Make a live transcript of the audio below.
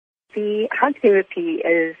The hug therapy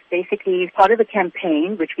is basically part of a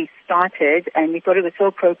campaign which we started, and we thought it was so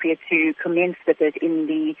appropriate to commence with it in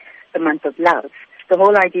the month of love. The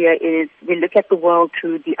whole idea is we look at the world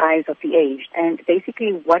through the eyes of the aged, and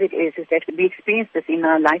basically what it is that we experience this in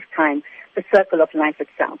our lifetime, the circle of life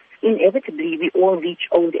itself. Inevitably, we all reach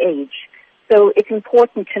old age. So it's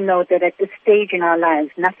important to note that at this stage in our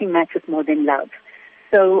lives, nothing matters more than love.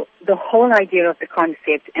 So the whole idea of the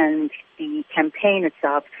concept and the campaign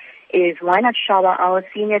itself is why not shower our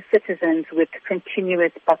senior citizens with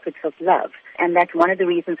continuous buckets of love? And that's one of the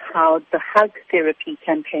reasons how the hug therapy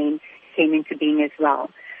campaign came into being as well.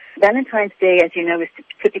 Valentine's Day, as you know, is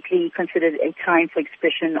typically considered a time for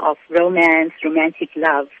expression of romance, romantic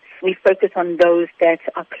love. We focus on those that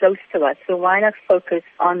are close to us. So why not focus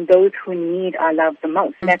on those who need our love the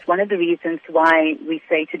most? And that's one of the reasons why we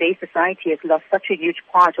say today's society has lost such a huge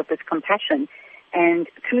part of its compassion. And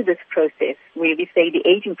through this process, where we say the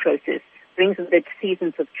aging process brings with it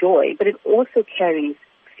seasons of joy, but it also carries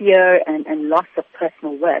fear and loss of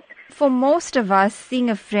personal worth. For most of us, seeing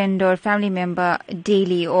a friend or family member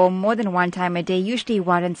daily or more than one time a day usually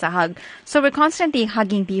warrants a hug. So we're constantly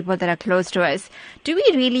hugging people that are close to us. Do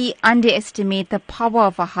we really underestimate the power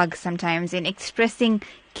of a hug sometimes in expressing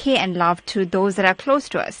care and love to those that are close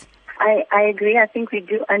to us? I agree. I think we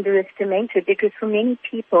do underestimate it because for many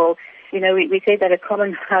people, you know, we say that a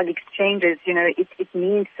common hug exchanges, you know, it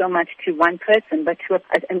means so much to one person, but to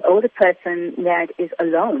an older person that is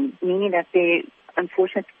alone, meaning that they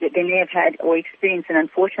may have had or experienced an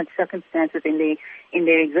unfortunate circumstances in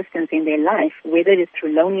their existence, in their life, whether it is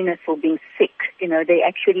through loneliness or being sick, you know, they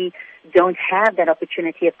actually don't have that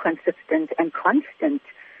opportunity of consistent and constant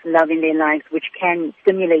love in their lives, which can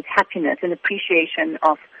stimulate happiness and appreciation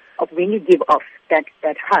of when you give off that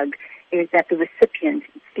hug, is that the recipient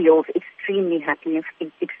feels extremely happy,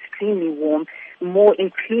 extremely warm, more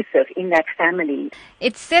inclusive in that family.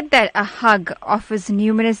 It's said that a hug offers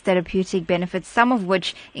numerous therapeutic benefits, some of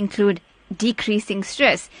which include decreasing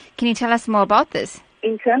stress. Can you tell us more about this?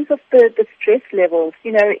 In terms of the stress levels,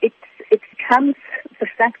 you know, it comes the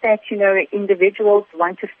fact that, you know, individuals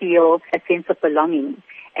want to feel a sense of belonging.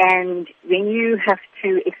 And when you have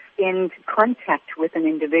to extend contact with an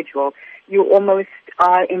individual, you almost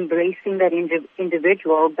are embracing that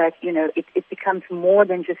individual, but, you know, it becomes more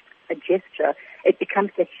than just a gesture. It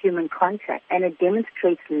becomes a human contact, and it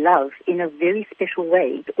demonstrates love in a very special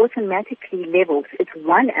way. It automatically levels. It's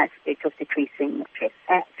one aspect of decreasing stress.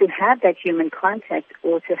 To have that human contact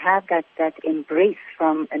or to have that embrace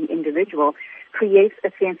from an individual creates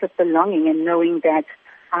a sense of belonging and knowing that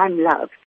I'm loved.